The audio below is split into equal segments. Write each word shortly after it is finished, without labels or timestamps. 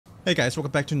Hey guys,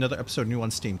 welcome back to another episode new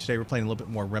on Steam. Today we're playing a little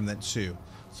bit more Remnant 2.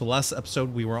 So last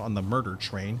episode we were on the murder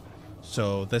train.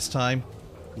 So this time,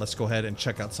 let's go ahead and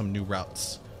check out some new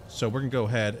routes. So we're gonna go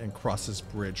ahead and cross this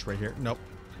bridge right here. Nope.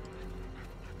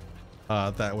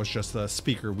 That was just the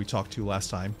speaker we talked to last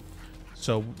time.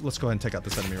 So let's go ahead and take out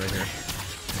this enemy right here.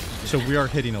 So we are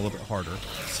hitting a little bit harder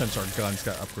since our guns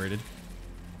got upgraded.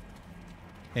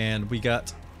 And we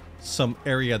got some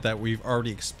area that we've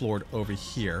already explored over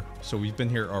here. So we've been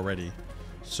here already.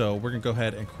 So we're gonna go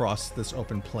ahead and cross this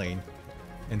open plain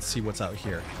and see what's out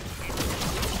here.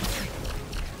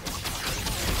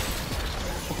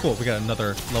 Oh cool, we got another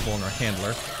level in our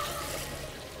handler.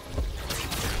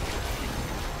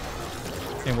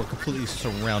 And we're completely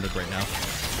surrounded right now.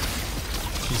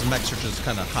 These mechs are just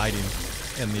kind of hiding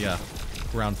in the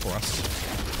ground for us.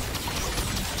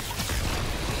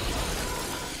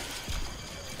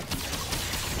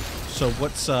 So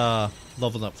what's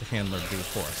leveling up the handler do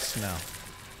for us now?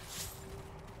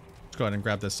 Let's go ahead and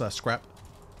grab this scrap.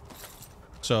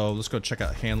 So let's go check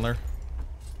out handler.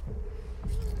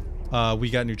 We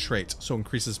got new traits, so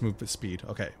increases movement speed.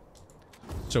 Okay,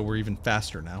 so we're even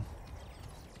faster now.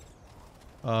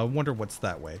 Wonder what's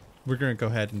that way. We're gonna go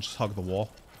ahead and just hug the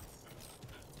wall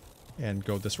and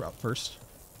go this route first.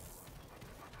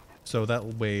 So that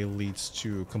way leads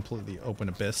to completely open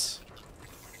abyss.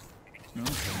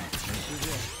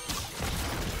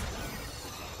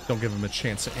 Don't give him a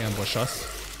chance to ambush us.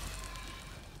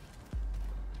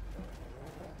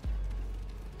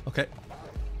 Okay.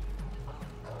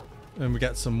 And we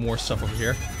got some more stuff over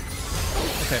here.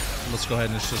 Okay, let's go ahead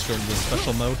and just go into the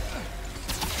special mode.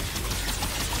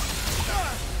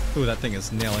 Ooh, that thing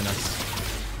is nailing us.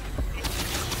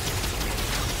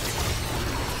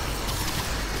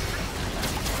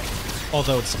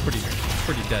 Although it's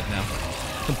pretty dead now.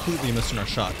 Completely missing our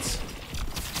shots.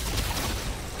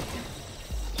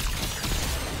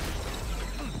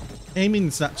 Aiming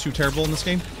is not too terrible in this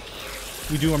game.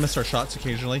 We do miss our shots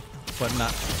occasionally, but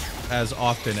not as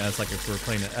often as like if we were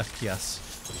playing an FPS.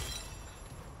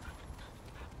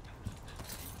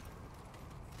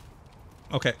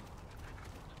 Okay.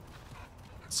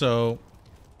 So,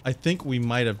 I think we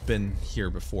might have been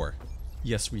here before.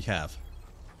 Yes, we have.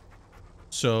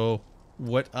 So,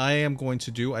 what I am going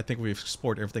to do, I think we've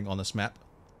explored everything on this map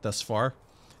thus far,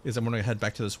 is I'm going to head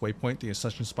back to this waypoint, the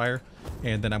Ascension Spire,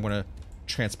 and then I'm going to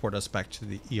transport us back to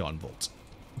the Aeon Vault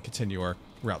and continue our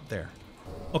route there.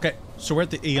 Okay, so we're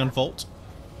at the Aeon Vault.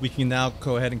 We can now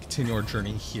go ahead and continue our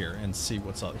journey here and see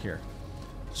what's out here.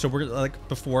 So we're, like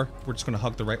before, we're just going to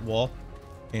hug the right wall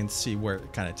and see where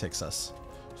it kind of takes us.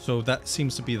 So that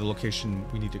seems to be the location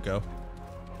we need to go.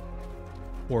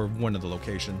 Or one of the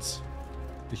locations.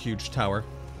 The huge tower.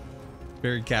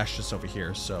 Very gaseous over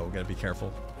here, so we gotta be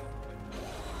careful.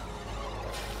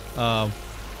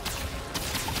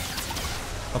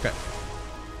 Okay.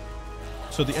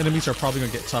 So the enemies are probably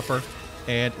gonna get tougher,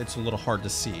 and it's a little hard to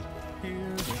see.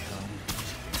 Here they come.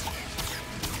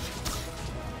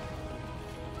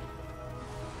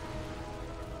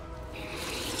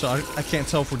 So I can't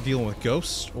tell if we're dealing with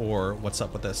ghosts or what's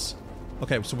up with this.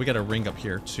 Okay, so we got a ring up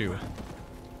here too.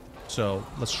 So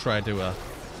let's try to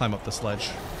climb up this ledge.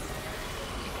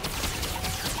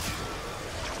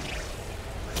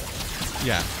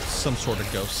 Yeah, some sort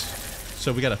of ghost.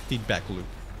 So we got a feedback loop.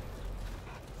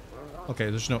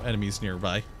 Okay, there's no enemies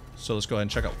nearby. So let's go ahead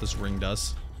and check out what this ring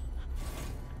does.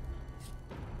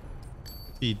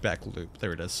 Feedback loop,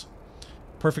 there it is.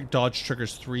 Perfect dodge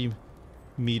triggers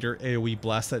 3-meter AoE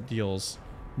blast that deals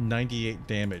 98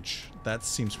 damage. That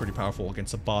seems pretty powerful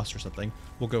against a boss or something.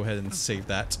 We'll go ahead and save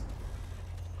that.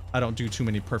 I don't do too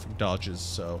many perfect dodges,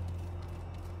 so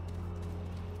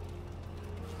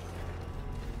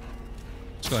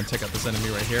let's go ahead and take out this enemy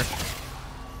right here.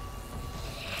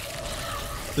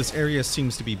 This area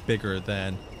seems to be bigger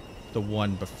than the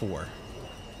one before.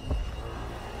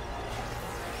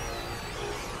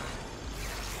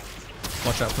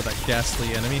 Watch out for that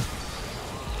ghastly enemy.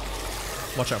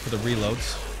 Watch out for the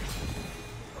reloads.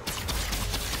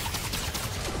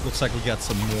 Looks like we got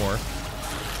some more.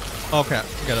 Okay,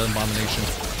 we got an abomination.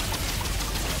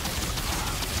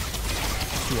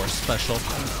 Do our special.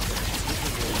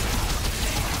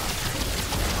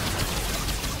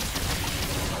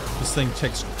 This thing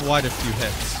takes quite a few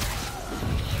hits.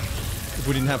 If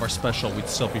we didn't have our special, we'd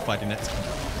still be fighting it.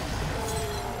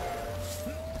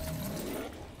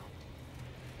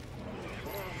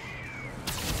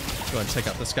 Go ahead and take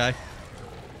out this guy.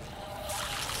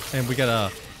 And we got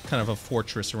a kind of a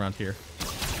fortress around here.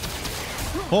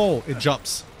 Oh, it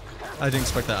jumps. I didn't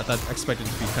expect that. I expected it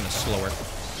to be kind of slower.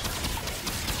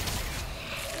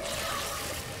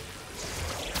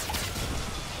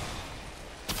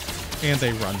 And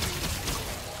they run.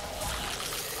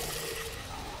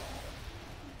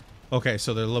 Okay,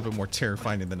 so they're a little bit more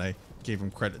terrifying than I gave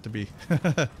them credit to be.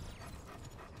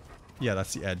 Yeah,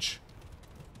 that's the edge.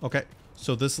 Okay,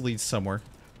 so this leads somewhere.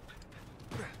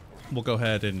 We'll go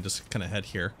ahead and just kind of head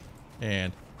here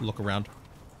and look around.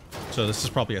 So this is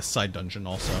probably a side dungeon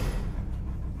also.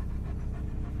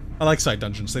 I like side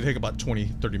dungeons. They take about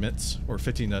 20-30 minutes or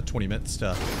 15 to 20 minutes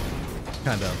to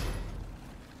kind of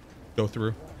go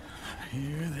through.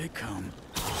 Here they come.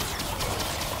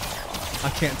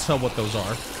 I can't tell what those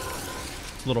are.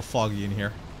 It's a little foggy in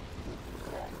here.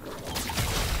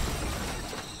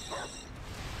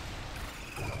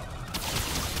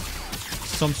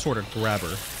 Some sort of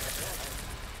grabber.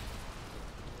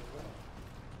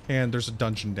 And there's a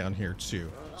dungeon down here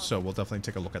too. So we'll definitely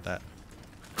take a look at that.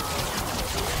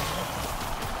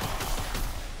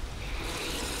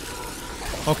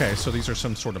 Okay, so these are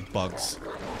some sort of bugs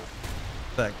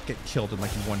that get killed in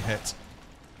like one hit.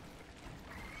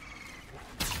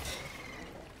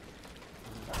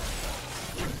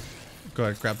 Go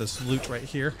ahead and grab this loot right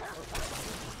here.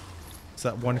 Is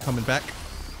that one coming back?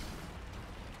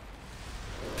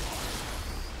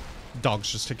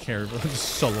 Dogs just take care of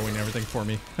just soloing everything for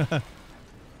me.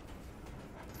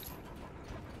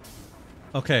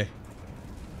 Okay.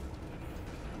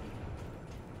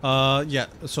 Yeah,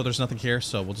 so there's nothing here,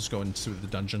 so we'll just go into the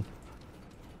dungeon.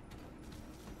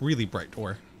 Really bright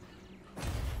door.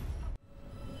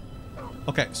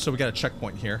 Okay, so we got a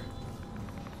checkpoint here.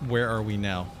 Where are we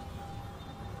now?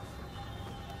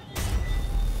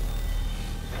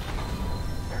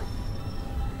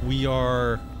 We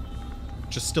are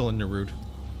just still in Nerud.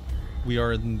 We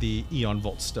are in the Eon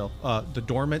Vault still. The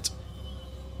Dormant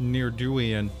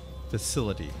Nerduian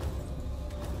facility.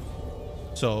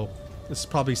 So this is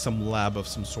probably some lab of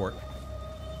some sort.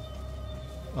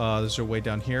 There's a way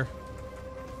down here.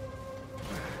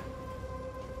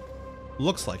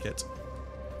 Looks like it.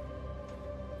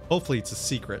 Hopefully it's a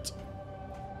secret.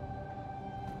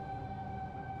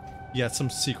 Yeah, it's some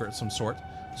secret of some sort.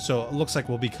 So it looks like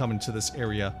we'll be coming to this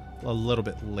area a little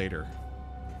bit later.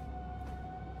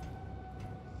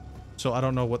 So I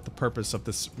don't know what the purpose of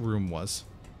this room was.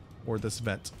 Or this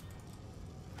vent.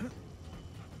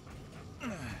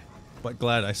 But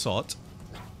glad I saw it.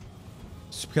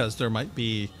 Just because there might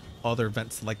be other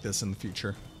vents like this in the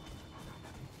future.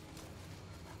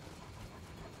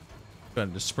 Go ahead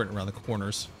and just sprint around the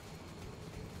corners.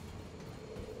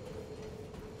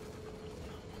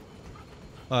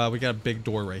 We got a big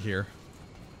door right here.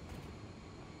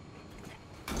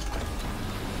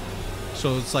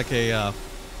 So it's like a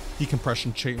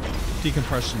decompression chamber.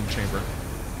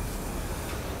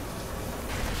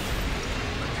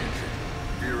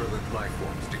 Virulent life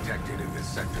forms detected in this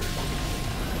sector.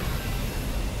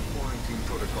 Quarantine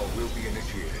protocol will be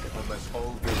initiated unless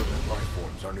all virulent life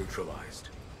forms are neutralized.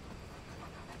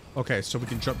 Okay, so we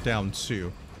can jump down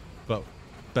too, but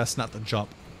best not to jump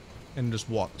and just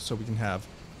walk so we can have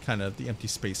kind of the empty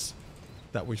space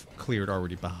that we've cleared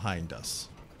already behind us.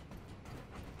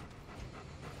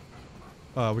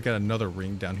 We got another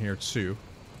ring down here too.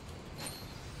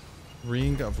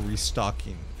 Ring of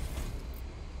restocking.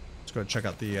 Let's go check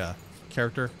out the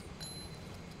character.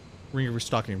 Ring of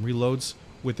restocking reloads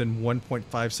within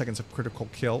 1.5 seconds of critical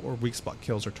kill, or weak spot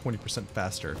kills are 20%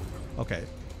 faster. Okay,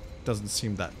 doesn't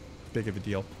seem that big of a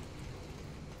deal.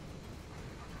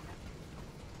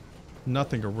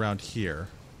 Nothing around here.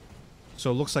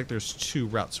 So it looks like there's two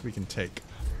routes we can take.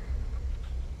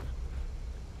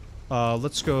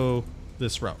 Let's go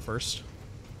this route first.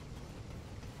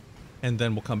 And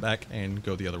then we'll come back and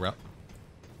go the other route.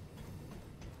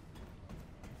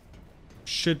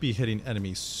 Should be hitting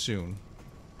enemies soon.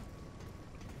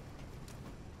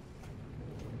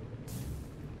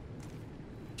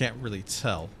 Can't really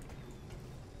tell.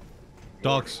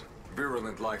 Dogs.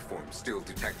 Virulent life forms still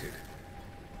detected.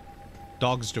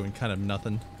 Dog's doing kind of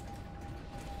nothing.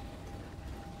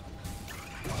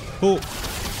 Oh,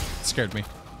 scared me.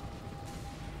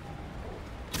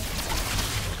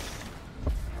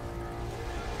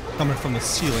 Coming from the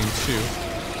ceiling too.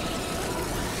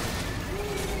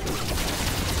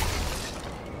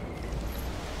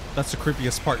 That's the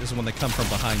creepiest part, is when they come from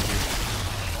behind you.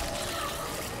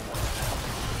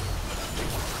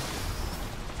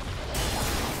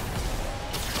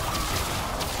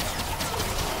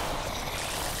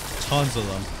 Tons of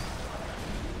them.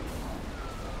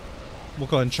 We'll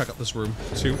go ahead and check out this room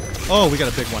too. Oh, we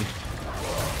got a big one.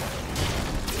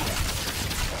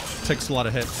 Takes a lot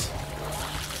of hits.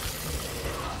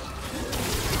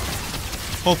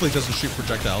 Hopefully it doesn't shoot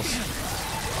projectiles.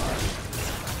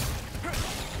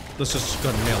 Let's just go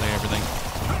ahead and melee everything.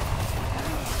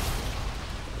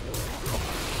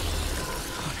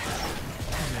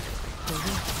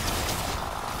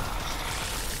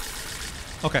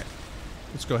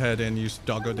 Let's go ahead and use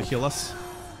Doggo to heal us.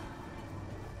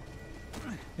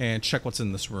 And check what's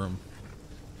in this room.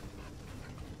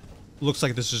 Looks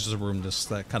like this is just a room just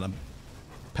that kind of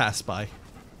passed by.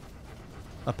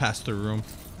 A pass-through room,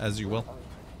 as you will.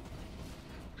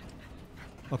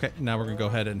 Okay, now we're gonna go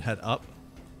ahead and head up.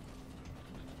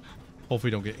 Hopefully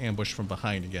we don't get ambushed from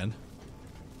behind again.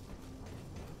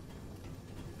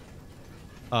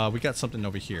 We got something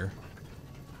over here.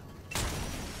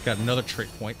 Got another trait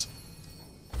point.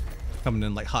 Coming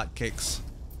in like hotcakes.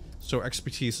 So our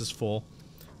expertise is full.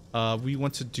 We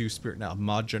want to do spirit now.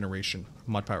 Mod generation.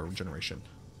 Mod power generation.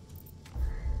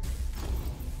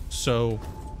 So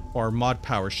our mod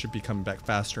power should be coming back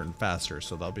faster and faster.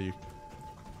 So that'll be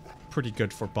pretty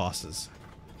good for bosses.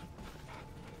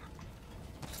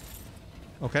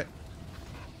 Okay.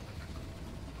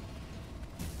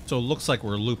 So it looks like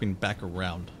we're looping back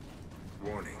around.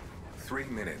 Warning. 3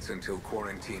 minutes until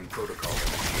quarantine protocol.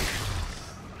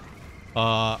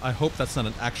 I hope that's not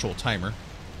an actual timer.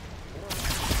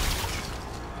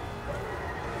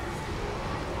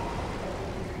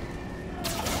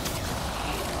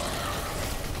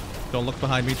 Don't look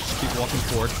behind me, just keep walking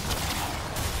forward.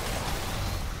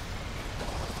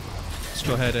 Let's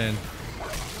go ahead and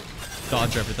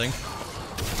dodge everything.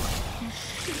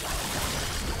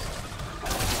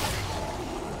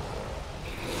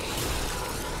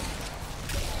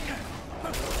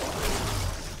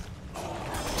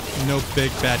 No big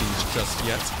baddies just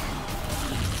yet.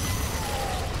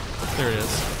 There it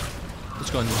is.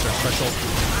 Let's go ahead and use our special.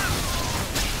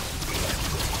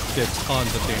 Did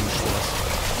tons of damage to us.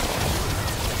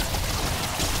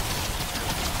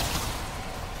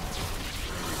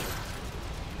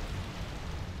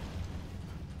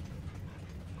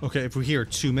 Okay, if we hear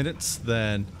 2 minutes,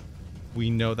 then we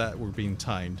know that we're being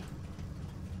timed.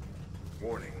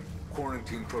 Warning.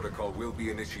 Quarantine protocol will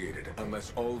be initiated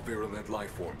unless all virulent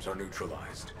life forms are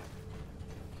neutralized.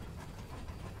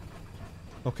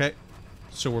 Okay,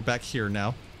 so we're back here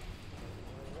now.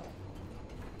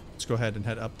 Let's go ahead and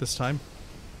head up this time.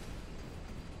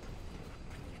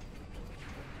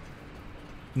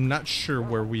 I'm not sure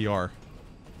where we are,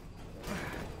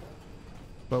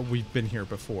 but we've been here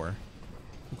before,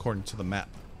 according to the map.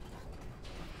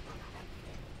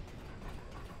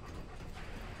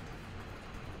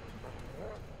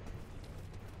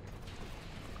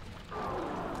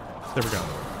 There we go.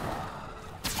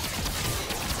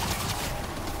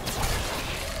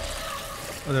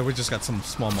 Oh, there we just got some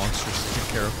small monsters to take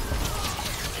care of.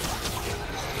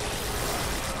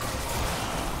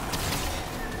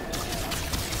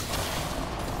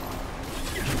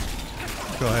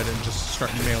 Go ahead and just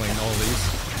start meleeing all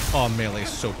these. Oh, melee is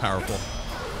so powerful.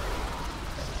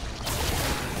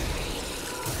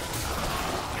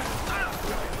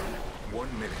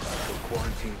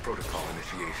 Quarantine protocol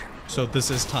initiation. So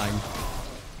this is time.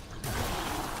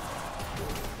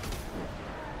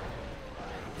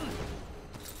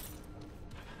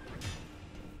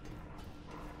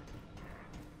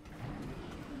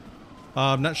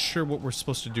 I'm not sure what we're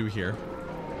supposed to do here.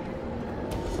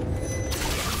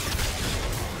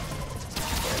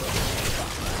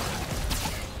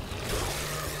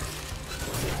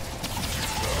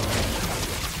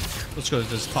 Let's go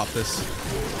just pop this.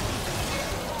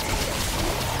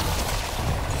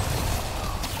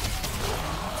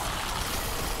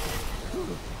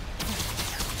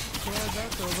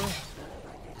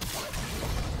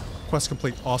 Quest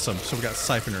complete. Awesome. So we got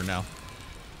Siphoner now.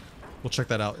 We'll check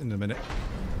that out in a minute.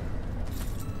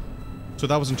 So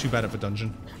that wasn't too bad of a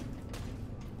dungeon.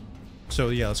 So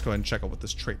yeah, let's go ahead and check out what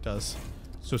this trait does.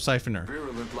 So Siphoner.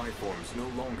 Virulent life forms no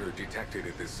longer detected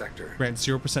in this sector. Grant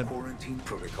 0%. Quarantine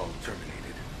protocol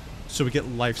terminated. So we get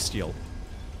lifesteal,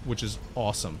 which is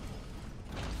awesome.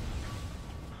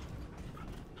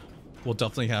 We'll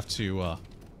definitely have to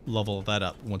level that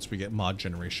up once we get mod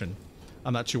generation.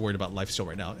 I'm not too worried about lifesteal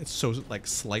right now. It's so like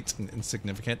slight and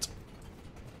insignificant.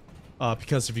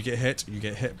 Because if you get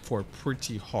hit for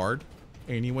pretty hard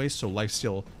anyway, so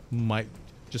lifesteal might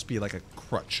just be like a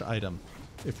crutch item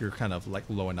if you're kind of like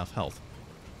low enough health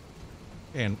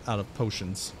and out of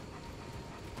potions.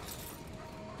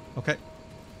 Okay.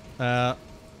 I'm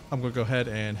gonna go ahead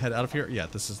and head out of here. Yeah,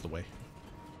 this is the way.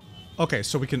 Okay,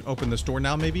 so we can open this door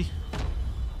now, maybe?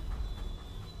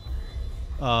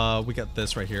 We got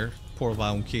this right here. Portal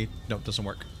volume key. No, it doesn't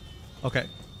work. Okay,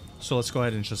 so let's go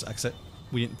ahead and just exit.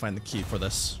 We didn't find the key for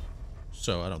this,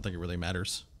 so I don't think it really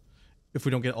matters. If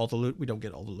we don't get all the loot, we don't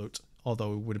get all the loot.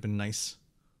 Although it would have been nice.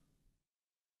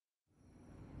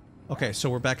 Okay, so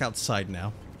we're back outside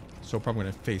now. So we're probably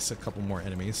going to face a couple more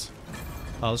enemies.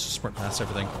 Let's just sprint past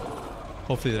everything.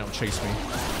 Hopefully they don't chase me.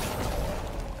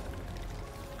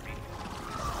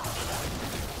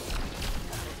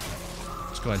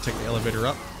 go ahead and take the elevator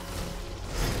up.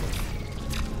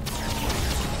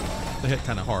 They hit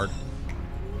kind of hard.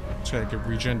 Just gotta get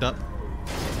regened up.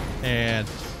 And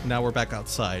now we're back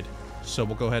outside. So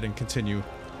we'll go ahead and continue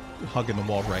hugging the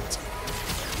wall right.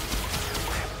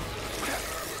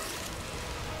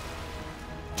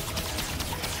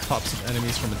 Pop some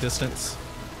enemies from a distance.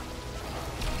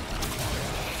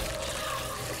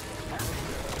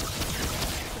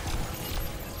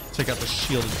 Take out the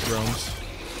shielded drones.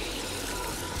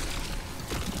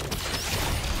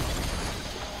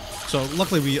 So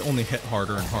luckily we only hit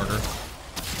harder and harder.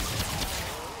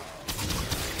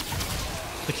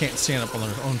 They can't stand up on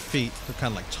their own feet. They're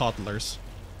kind of like toddlers.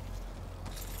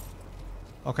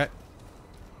 Okay.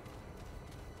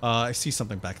 I see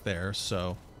something back there,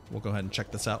 so we'll go ahead and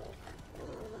check this out.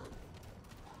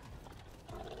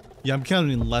 Yeah, I'm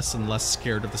becoming less and less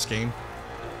scared of this game.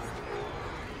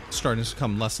 It's starting to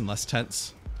become less and less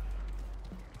tense.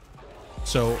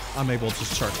 So I'm able to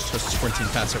start just sprinting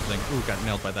past everything. Ooh, got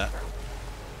nailed by that.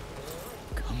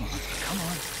 Come on, come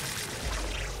on.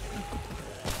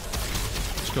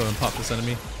 Let's go ahead and pop this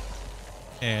enemy.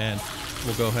 And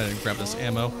we'll go ahead and grab this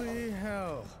ammo. Holy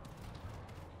hell.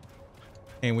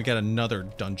 And we got another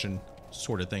dungeon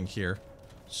sort of thing here.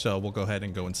 So we'll go ahead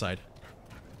and go inside.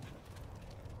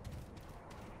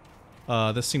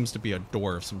 This seems to be a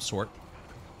door of some sort.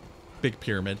 Big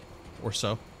pyramid or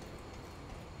so.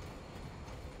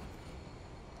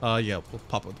 Yeah, we'll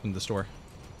pop open this door.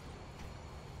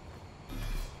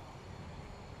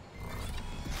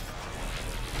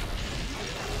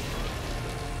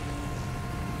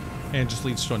 And just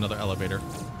leads to another elevator.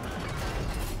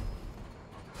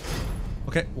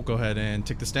 Okay, we'll go ahead and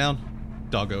take this down.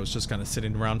 Doggo's just kind of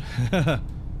sitting around.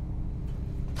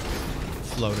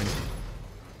 Floating.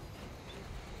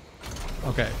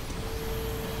 Okay.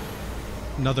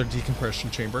 Another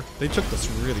decompression chamber. They took this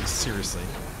really seriously.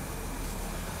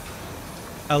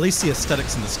 At least the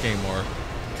aesthetics in this game are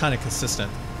kind of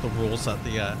consistent. The rules that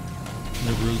the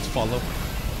Naruds follow.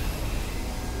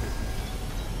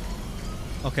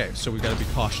 Okay, so we gotta be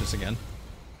cautious again.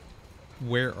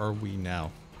 Where are we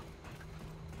now?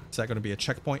 Is that gonna be a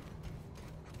checkpoint?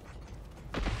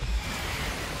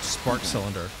 Spark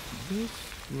cylinder.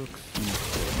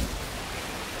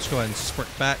 Let's go ahead and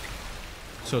sprint back.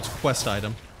 So it's a quest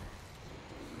item.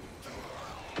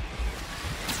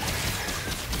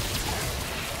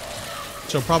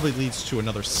 So it probably leads to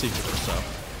another secret or so.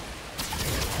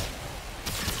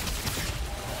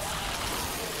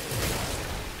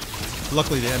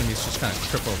 Luckily the enemies just kind of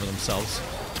trip over themselves.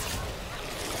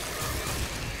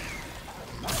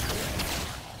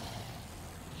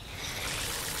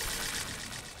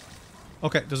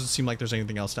 Okay, doesn't seem like there's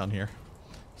anything else down here.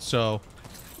 So,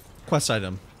 quest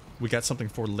item. We got something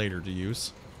for later to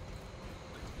use.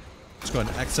 Let's go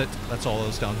ahead and exit. That's all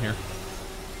those down here.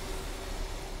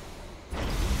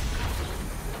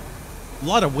 A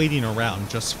lot of waiting around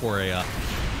just for a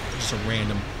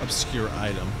random obscure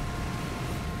item.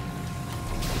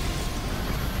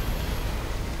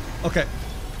 Okay,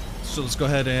 so let's go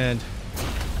ahead and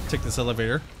take this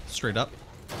elevator straight up.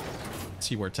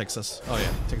 See where it takes us. Oh yeah,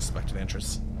 it takes us back to the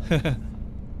entrance.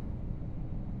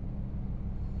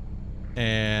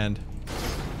 And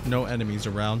no enemies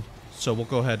around, so we'll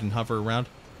go ahead and hover around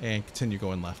and continue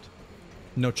going left.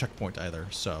 No checkpoint either,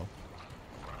 so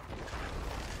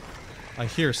I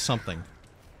hear something.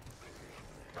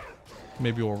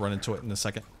 Maybe we'll run into it in a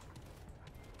second.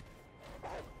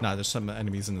 Nah, there's some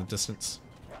enemies in the distance.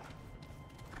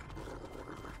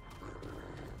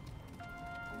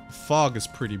 Fog is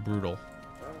pretty brutal.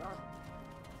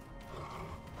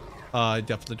 I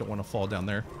definitely don't want to fall down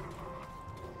there.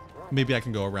 Maybe I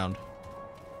can go around.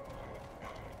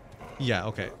 Yeah,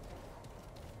 okay.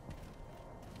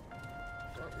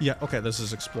 Yeah, okay, this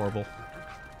is explorable.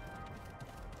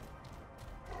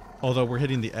 Although we're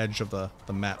hitting the edge of the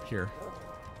map here.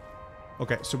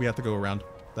 Okay, so we have to go around.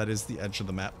 That is the edge of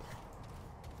the map.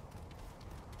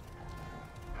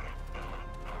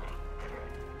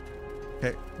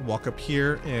 Okay, walk up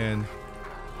here and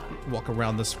walk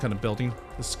around this kind of building.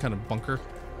 This kind of bunker.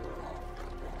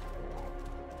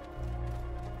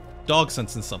 Dog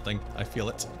sensing something. I feel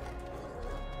it.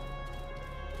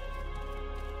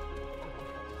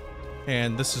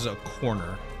 And this is a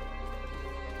corner.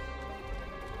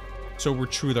 So we're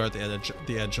truly at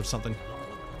the edge of something.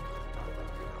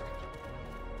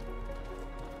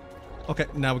 Okay,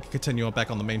 now we can continue on back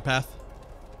on the main path.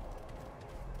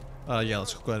 Yeah,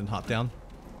 let's go ahead and hop down.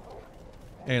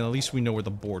 And at least we know where the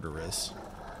border is.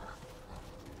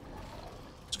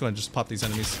 Let's go ahead and just pop these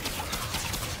enemies.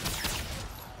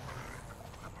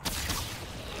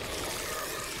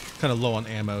 kind of low on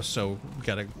ammo, so we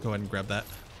gotta go ahead and grab that.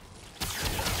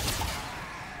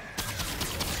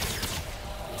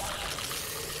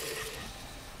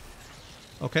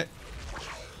 Okay.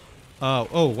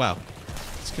 Oh, wow.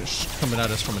 It's coming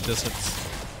at us from a distance.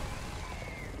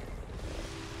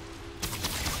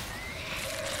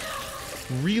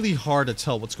 Really hard to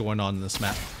tell what's going on in this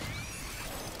map.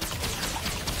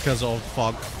 Because of all the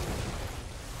fog.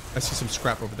 I see some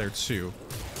scrap over there too.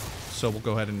 So we'll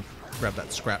go ahead and grab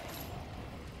that scrap.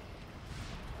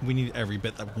 We need every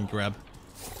bit that we can grab.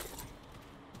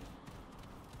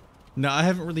 Now, I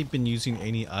haven't really been using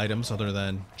any items other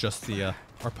than just the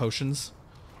our potions.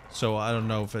 So I don't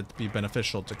know if it'd be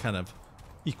beneficial to kind of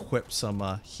equip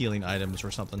some healing items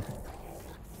or something.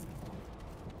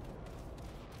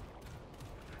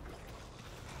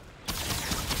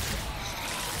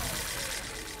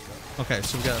 Okay,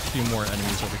 so we got a few more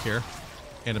enemies over here.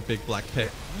 And a big black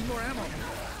pit. Need more ammo.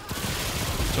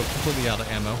 So completely out of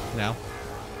ammo now.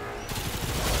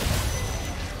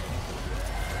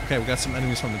 Okay, we got some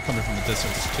enemies coming from the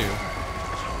distance too.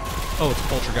 Oh, it's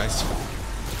poltergeist.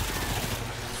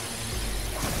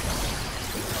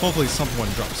 Hopefully someone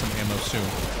drops some ammo soon.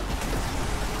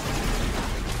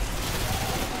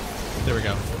 There we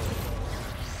go.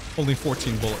 Only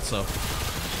 14 bullets though.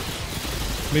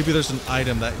 Maybe there's an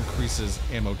item that increases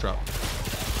ammo drop.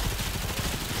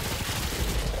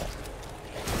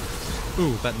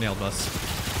 Ooh, that nailed us.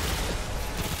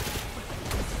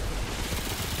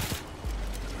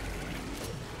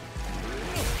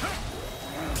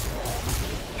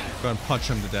 Go and punch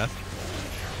him to death.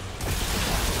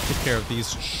 Take care of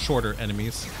these shorter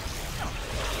enemies.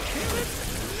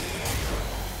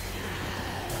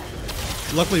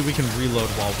 Luckily, we can reload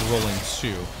while rolling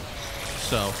too.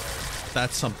 So,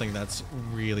 that's something that's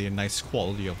really a nice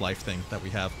quality of life thing that we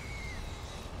have.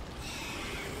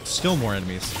 Still more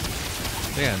enemies.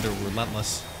 Man, they're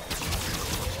relentless.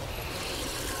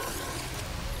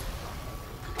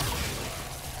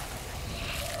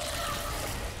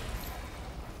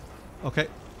 Okay,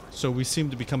 so we seem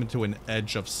to be coming to an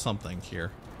edge of something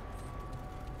here.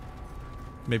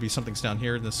 Maybe something's down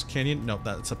here in this canyon? No,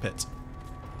 that's a pit.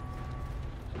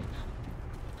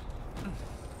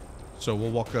 So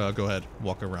we'll walk, go ahead,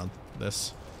 walk around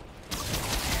this.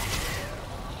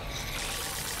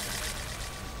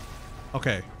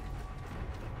 Okay.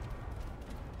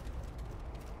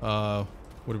 What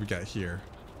do we got here?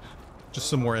 Just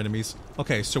some more enemies.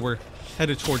 Okay, so we're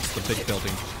headed towards the big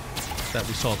building that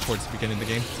we saw towards the beginning of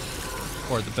the game.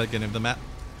 Or the beginning of the map.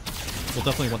 We'll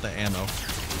definitely want the ammo.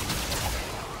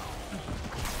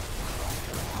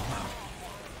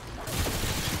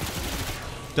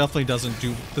 Definitely doesn't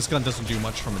do... This gun doesn't do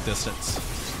much from a distance.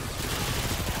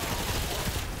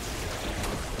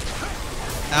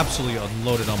 Absolutely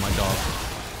unloaded on my dog.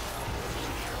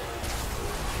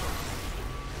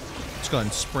 Let's go ahead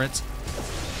and sprint.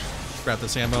 Grab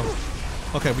this ammo.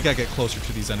 Okay, we gotta get closer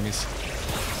to these enemies.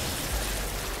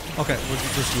 Okay, we'll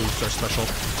just use our special.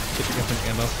 Get the infinite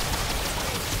ammo.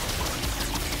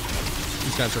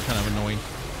 These guys are kind of annoying.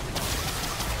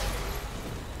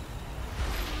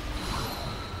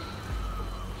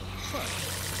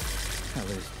 At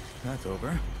least that's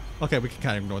over. Okay, we can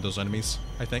kind of ignore those enemies,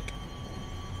 I think.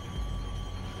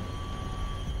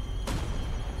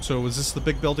 So was this the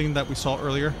big building that we saw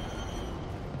earlier?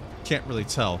 Can't really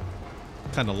tell.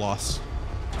 Kind of lost.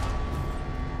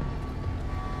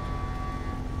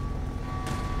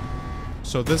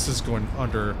 So this is going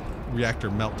under reactor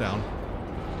meltdown.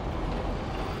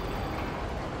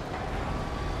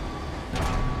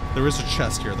 There is a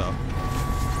chest here though.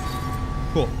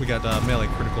 Cool, we got melee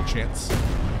critical chance.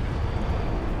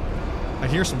 I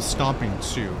hear some stomping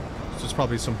too, so it's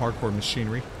probably some hardcore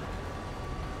machinery.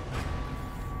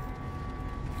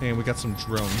 And we got some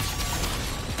drones.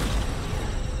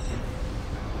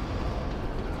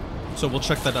 So we'll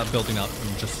check that building out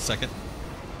in just a second,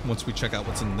 once we check out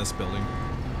what's in this building.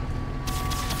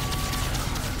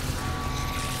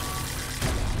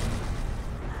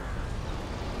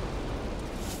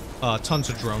 Tons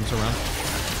of drones around.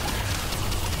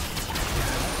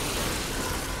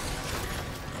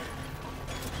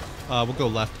 We'll go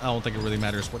left. I don't think it really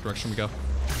matters what direction we go.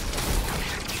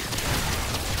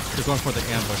 We're going for the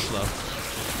ambush, though.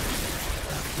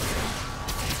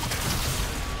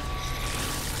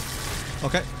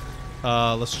 Okay.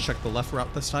 Let's check the left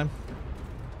route this time.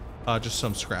 Just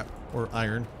some scrap or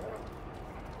iron.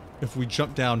 If we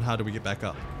jump down, how do we get back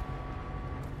up?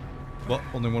 Well,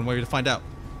 only one way to find out.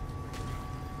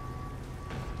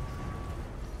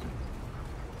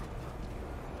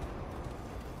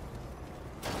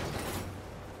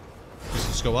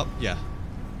 Just go up? Yeah.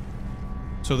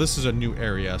 So So this is a new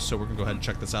area, so we're gonna go ahead and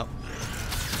check this out.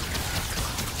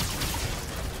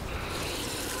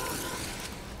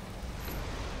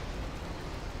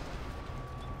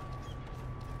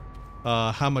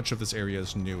 How much of this area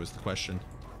is new is the question.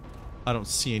 I don't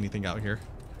see anything out here.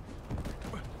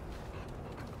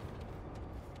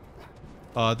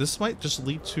 This might just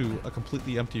lead to a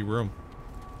completely empty room.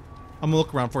 I'm gonna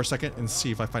look around for a second and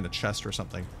see if I find a chest or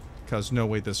something. Because no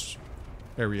way this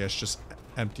area is just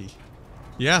empty.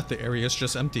 Yeah, the area is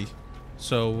just empty.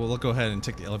 So we'll go ahead and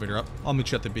take the elevator up. I'll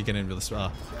meet you at the beginning of this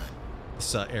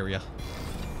area.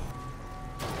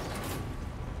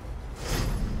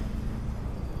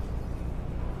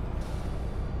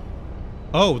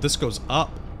 Oh, this goes up.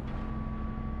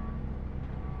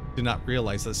 Did not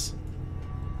realize this.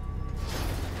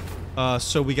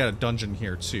 So we got a dungeon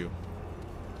here too.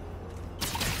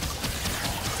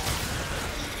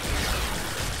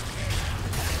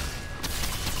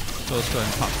 So let's go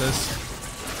ahead and pop this.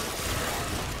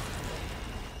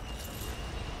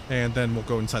 And then we'll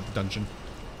go inside the dungeon.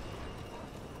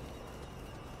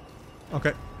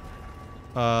 Okay.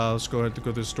 Let's go ahead and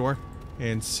go to this door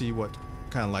and see what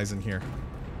kind of lies in here.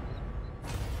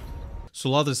 So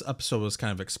a lot of this episode was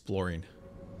kind of exploring.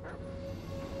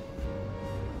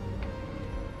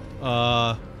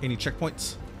 Any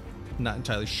checkpoints? Not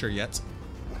entirely sure yet.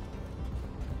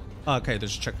 Okay,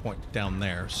 there's a checkpoint down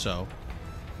there, so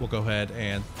we'll go ahead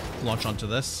and launch onto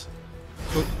this.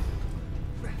 Oop.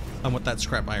 I want that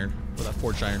scrap iron, or that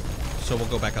forged iron, so we'll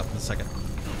go back up in a second.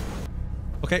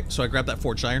 Okay, so I grabbed that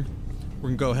forged iron. We're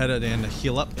gonna go ahead and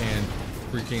heal up and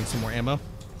regain some more ammo.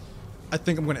 I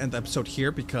think I'm gonna end the episode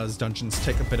here because dungeons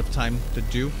take a bit of time to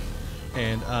do,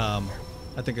 and I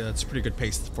think that's a pretty good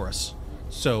pace for us.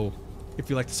 So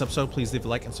if you like this episode, please leave a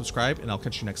like and subscribe, and I'll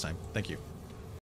catch you next time. Thank you.